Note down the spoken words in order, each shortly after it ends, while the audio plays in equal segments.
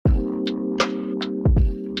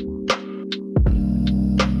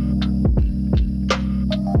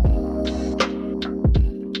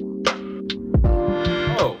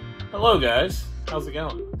Hello guys, how's it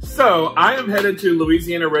going? So I am headed to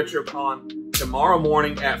Louisiana Retro Con tomorrow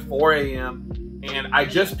morning at 4 a.m. and I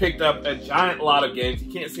just picked up a giant lot of games.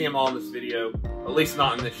 You can't see them all in this video, at least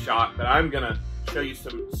not in this shot, but I'm gonna show you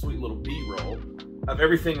some sweet little B-roll of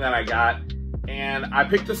everything that I got. And I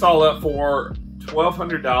picked this all up for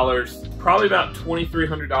 $1,200, probably about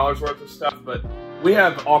 $2,300 worth of stuff, but we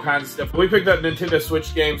have all kinds of stuff. We picked up Nintendo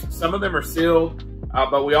Switch games. Some of them are sealed,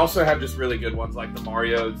 but we also have just really good ones like the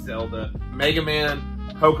Mario, Zelda, Mega Man,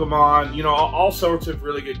 Pokemon, you know, all sorts of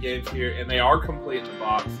really good games here, and they are complete in the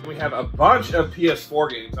box. We have a bunch of PS4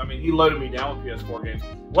 games. I mean, he loaded me down with PS4 games.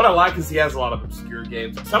 What I like is he has a lot of obscure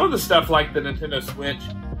games. Some of the stuff like the Nintendo Switch,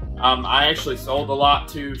 I actually sold a lot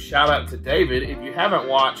to. Shout out to David. If you haven't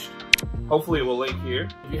watched, hopefully it will link here.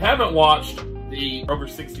 If you haven't watched the over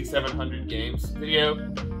 6,700 games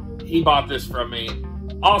video, he bought this from me.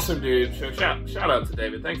 Awesome dude. So shout out to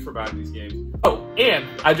David. Thanks for buying these games. Oh, and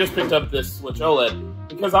I just picked up this Switch OLED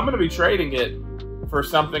because I'm going to be trading it for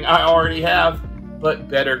something I already have, but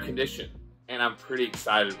better condition. And I'm pretty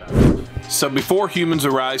excited about it. So before humans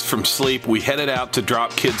arise from sleep, we headed out to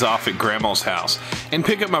drop kids off at Grandma's house and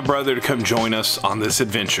pick up my brother to come join us on this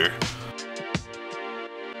adventure.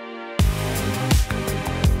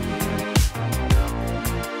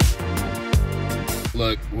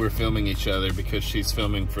 Look, we're filming each other because she's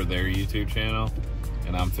filming for their YouTube channel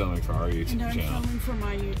and I'm filming for our YouTube channel. And I'm filming for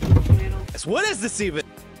my YouTube channel. What is this even?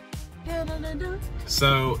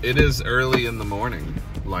 So it is early in the morning,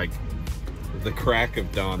 like the crack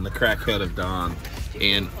of dawn, the crackhead of dawn,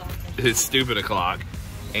 and it's stupid o'clock.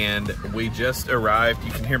 And we just arrived.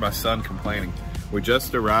 You can hear my son complaining. We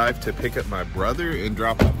just arrived to pick up my brother and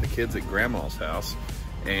drop off the kids at Grandma's house.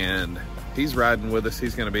 And he's riding with us.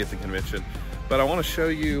 He's going to be at the convention. But I want to show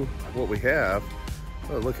you what we have.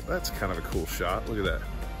 Oh, look, that's kind of a cool shot. Look at that.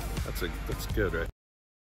 That's good, right?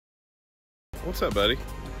 What's up, buddy?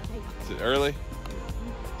 Is it early?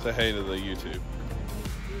 Say hey to the YouTube.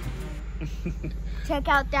 Check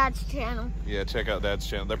out Dad's channel. Yeah, check out Dad's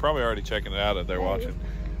channel. They're probably already checking it out if they're watching.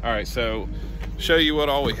 All right, so show you what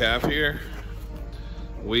all we have here.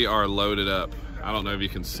 We are loaded up. I don't know if you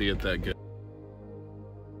can see it that good.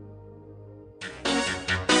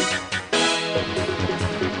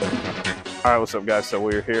 All right, what's up guys? So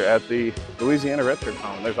we're here at the Louisiana Retro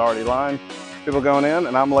Con. There's already line, people going in,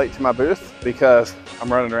 and I'm late to my booth because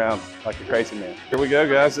I'm running around like a crazy man. Here we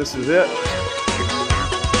go guys, this is it.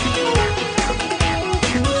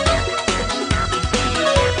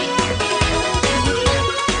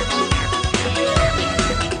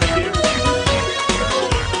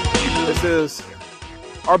 This is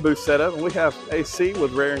our booth setup, and we have AC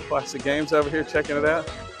with rare and classic games over here, checking it out.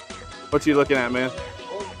 What you looking at, man?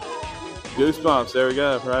 Goosebumps, there we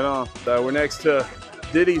go, right on. So we're next to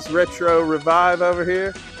Diddy's Retro Revive over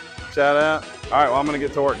here. Shout out. All right, well, I'm gonna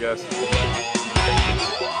get to work, guys.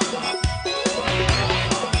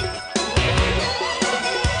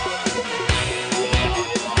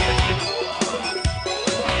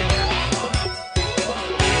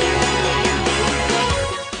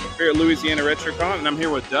 Here at Louisiana Retro Con, and I'm here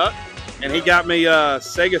with Duck, and he got me a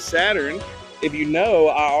Sega Saturn. If you know,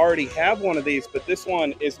 I already have one of these, but this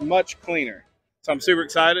one is much cleaner. So I'm super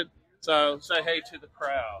excited. So say hey to the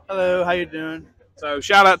crowd. Hello, how you doing? So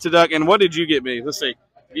shout out to Duck. And what did you get me? Let's see.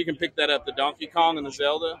 You can pick that up, the Donkey Kong and the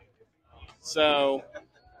Zelda. So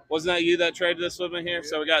wasn't that you that traded this with me here?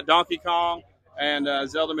 So we got Donkey Kong and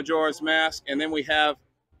Zelda Majora's Mask. And then we have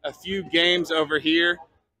a few games over here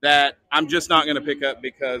that I'm just not going to pick up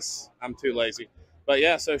because I'm too lazy. But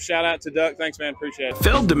yeah, so shout out to Duck. Thanks, man. Appreciate it.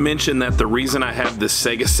 Failed to mention that the reason I have this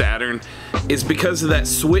Sega Saturn is because of that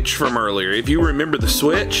Switch from earlier. If you remember the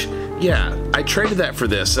Switch, yeah, I traded that for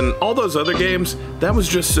this. And all those other games, that was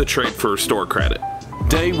just a trade for store credit.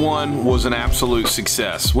 Day one was an absolute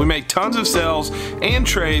success. We made tons of sales and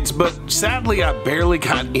trades, but sadly I barely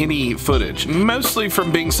got any footage. Mostly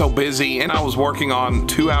from being so busy, and I was working on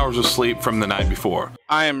 2 hours of sleep from the night before.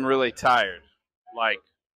 I am really tired. Like,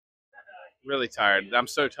 really tired. I'm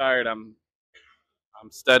so tired. I'm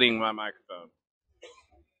studying my microphone.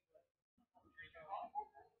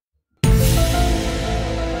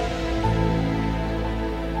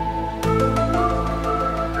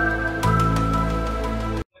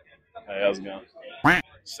 Hey, how's it going?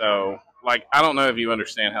 So, like, I don't know if you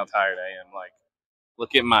understand how tired I am. Like,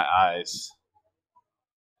 look at my eyes.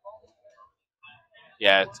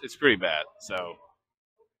 Yeah, it's pretty bad. So,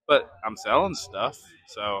 but I'm selling stuff,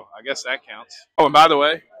 so I guess that counts. Oh, and by the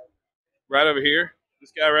way, right over here,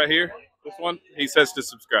 this guy right here, this one, he says to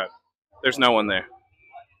subscribe. There's no one there.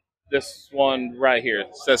 This one right here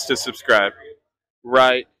says to subscribe.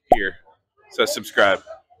 Right here says subscribe.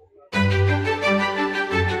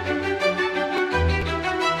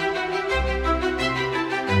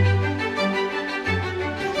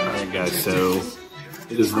 so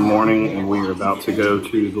it is the morning and we are about to go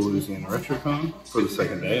to the Louisiana Retro Con for the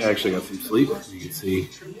second day. I actually got some sleep, as you can see.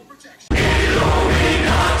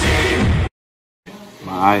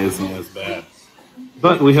 My eye isn't as bad.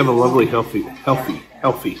 But we have a lovely, healthy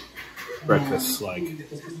breakfast, like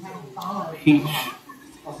peach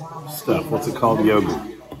stuff. What's it called? Yogurt.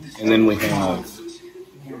 And then we have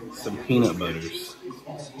some peanut butters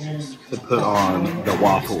to put on the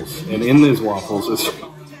waffles. And in these waffles is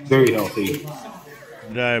very healthy.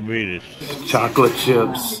 Diabetes. Chocolate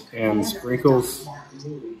chips and sprinkles,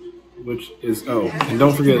 which is, oh, and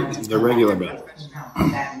don't forget the regular butter.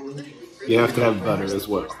 You have to have butter as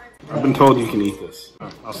well. I've been told you can eat this.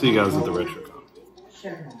 I'll see you guys at the Retro Con.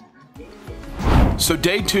 So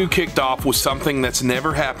day 2 kicked off with something that's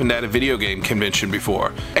never happened at a video game convention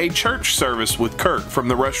before. A church service with Kurt from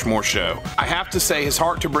the Rushmore Show. I have to say his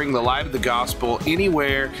heart to bring the light of the gospel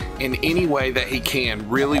anywhere in any way that he can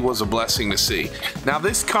really was a blessing to see. Now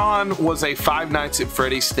this con was a Five Nights at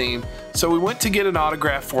Freddy's theme, so we went to get an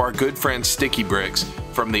autograph for our good friend Sticky Bricks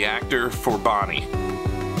from the actor for Bonnie.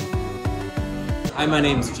 Hi, my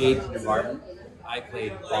name's Jake Martin. I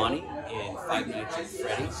played Bonnie in Five Nights at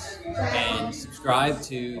Freddy's, and subscribe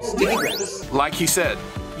to Sticky Bricks. Like he said,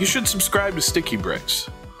 you should subscribe to Sticky Bricks.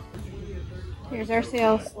 Here's our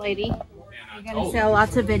sales lady. You're gonna sell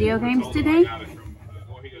lots of video games today?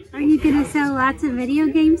 Are you gonna sell lots of video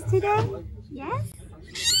games today? Yes?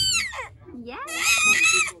 Yes?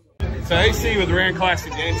 So AC with Rare and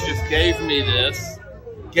Classic Games just gave me this.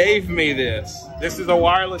 This is a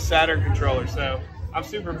wireless Saturn controller, so I'm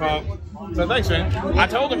super pumped. So thanks, man. I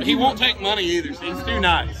told him he won't take money either, so he's too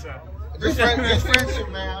nice. So. Just friendship,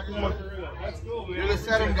 man. That's cool, man. You're the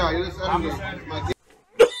Saturn guy.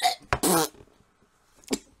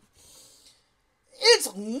 It's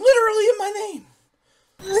literally in my name.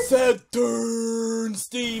 Saturn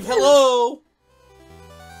Steve, hello.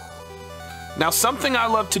 Now something I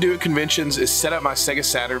love to do at conventions is set up my Sega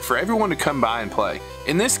Saturn for everyone to come by and play.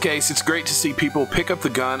 In this case, it's great to see people pick up the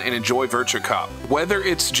gun and enjoy Virtua Cop, whether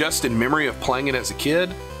it's just in memory of playing it as a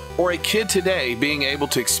kid, or a kid today being able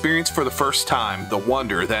to experience for the first time the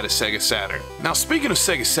wonder that is Sega Saturn. Now speaking of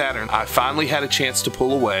Sega Saturn, I finally had a chance to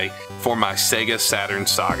pull away for my Sega Saturn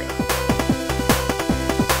saga.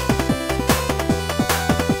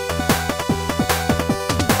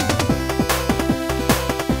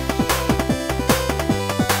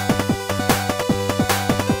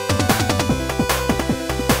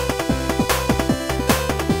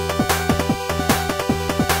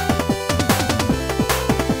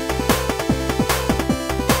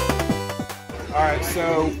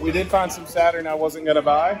 So we did find some Saturn I wasn't going to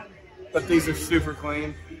buy, but these are super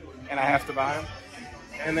clean, and I have to buy them.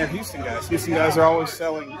 And they're Houston guys. Houston guys are always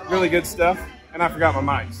selling really good stuff, and I forgot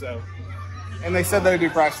my mic, so. And they said they would do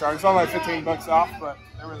price charge. It's only like 15 bucks off, but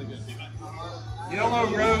they're really good. Yellow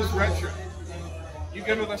Rose Retro. You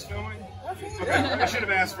good with us filming? Okay, I should have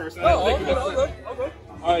asked first. Okay.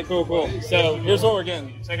 All right, cool. So here's what we're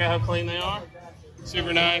getting. Check out how clean they are.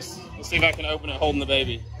 Super nice. Let's see if I can open it holding the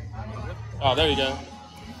baby. Oh, there you go.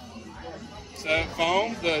 So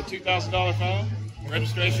foam, the $2,000 foam,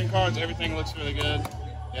 registration cards, everything looks really good.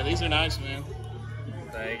 Yeah, these are nice, man.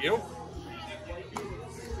 Thank you.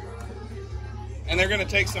 And they're gonna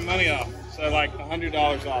take some money off, so like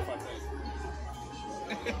 $100 off,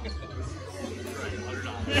 I think.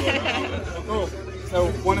 Oh, cool.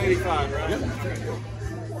 So $185, right? Yep.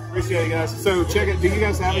 Appreciate it, guys. So check it. Do you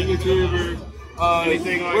guys have a YouTube or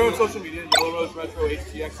anything like that? We're on social media. Yellow Rose Retro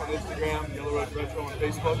HTX on Instagram, Yellow Rose Retro on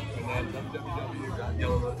Facebook, and then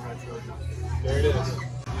www.yellowroseretro.com. There it is.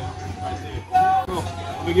 Cool.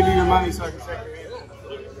 Let me give you your money so I can check your hand.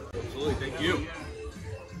 Absolutely. Thank you.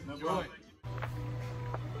 No problem.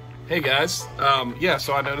 Hey guys, yeah,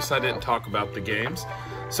 so I noticed I didn't talk about the games.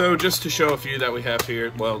 So just to show a few that we have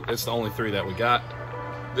here, well, it's the only 3 that we got.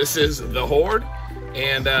 This is The Horde,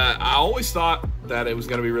 and I always thought that it was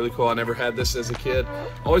going to be really cool. I never had this as a kid.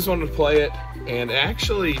 Always wanted to play it, and it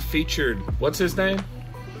actually featured, what's his name?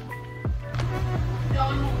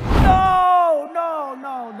 No!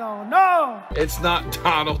 It's not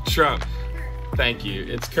Donald Trump. Thank you.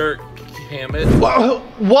 It's Kirk Hammett.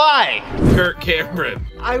 Why? Kirk Cameron.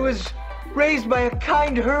 I was raised by a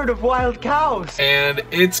kind herd of wild cows. And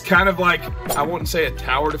it's kind of like, I wouldn't say a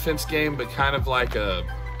tower defense game, but kind of like a,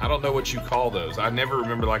 I don't know what you call those. I never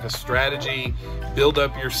remember, like a strategy, build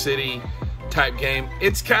up your city type game.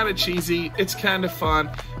 It's kind of cheesy, it's kind of fun,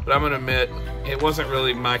 but I'm gonna admit, it wasn't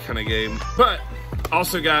really my kind of game. But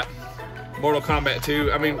also got Mortal Kombat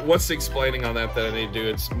 2. I mean, what's explaining on that I need to do?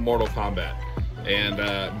 It's Mortal Kombat. And,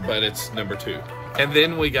 but it's number 2. And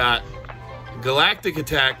then we got Galactic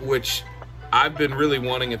Attack, which I've been really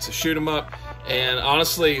wanting. It's a shoot 'em up, and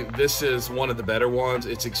honestly, this is one of the better ones.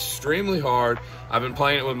 It's extremely hard. I've been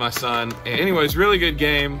playing it with my son. Anyways, really good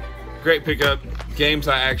game. Great pickup. Games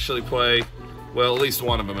I actually play. Well, at least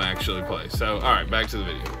one of them I actually play. So, all right, back to the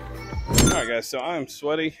video. All right, guys, so I'm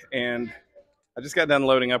sweaty, and I just got done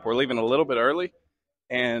loading up. We're leaving a little bit early,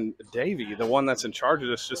 and Davey, the one that's in charge of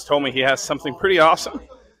this, just told me he has something pretty awesome.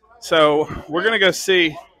 So we're going to go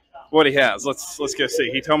see what he has. Let's go see.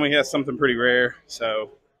 He told me he has something pretty rare.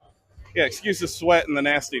 So, yeah, excuse the sweat and the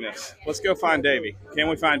nastiness. Let's go find Davey. Can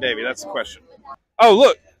we find Davey? That's the question. Oh,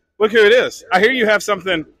 look who it is. I hear you have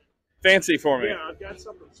something fancy for me. Yeah, I've got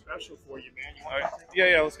something special for you, man. You want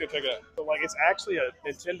Yeah, let's go check it out. So, like, it's actually a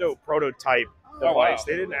Nintendo prototype device. Oh, wow.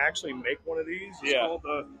 They didn't actually make one of these. It's Yeah. called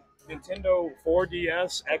the Nintendo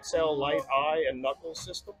 4DS XL Lite Eye and Knuckles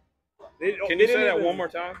system. Can you say that one more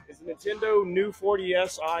time? It's the Nintendo new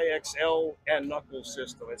 4DS Eye XL and Knuckles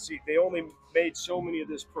system. And see, they only made so many of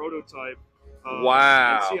this prototype.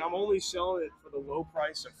 Wow. And see, I'm only selling it for the low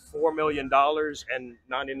price of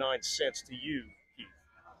 $4,000,099 to you, Keith.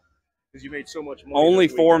 Because you made so much money. Only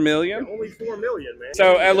 $4 million? Yeah, only $4 million, man.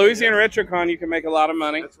 So at Louisiana Retro Con, you can make a lot of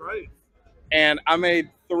money. That's right. And I made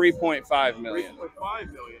 $3.5 million.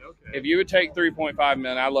 $3.5 million, okay. If you would take $3.5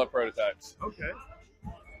 million, I love prototypes. Okay.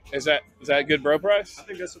 Is that a good bro price? I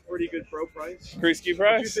think that's a pretty good pro price. Kreisky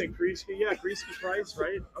price? What do you think, Kreisky? Yeah, Kreisky price,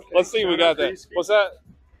 right? Okay. Let's see, we got that. What's that?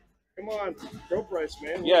 Come on, pro price,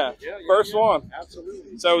 man. Yeah, first one.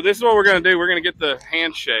 Absolutely. So this is what we're going to do. We're going to get the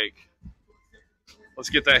handshake. Let's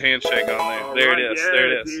get that handshake on there. All There right, it is. yeah,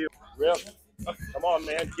 There it is. Riff, come on,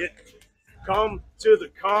 man. Come to the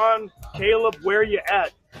con. Caleb, where you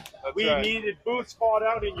at? We right. needed boots bought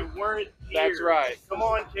out and you weren't here. That's right. Come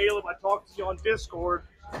on, Caleb. I talked to you on Discord.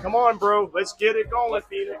 Come on, bro. Let's get it going,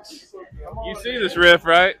 Phoenix. Come on, You see this riff,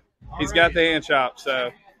 right? He's got the hand chop, so.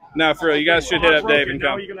 No, for real. You guys should hit up Dave and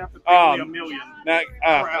now come. you're gonna have to pay me $1 million.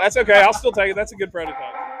 That's okay. I'll still take it. That's a good prototype.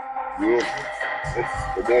 Yeah.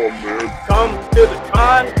 Come on, man. Come to the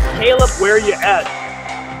con. Caleb, where you at?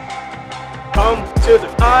 Come to the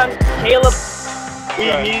con. Caleb. We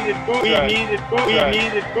needed boots. We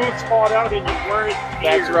needed boots bought out and you weren't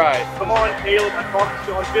here. That's right. Come on, Caleb. I talked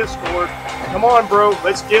to you on Discord. Come on, bro.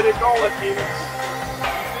 Let's get it going, Phoenix.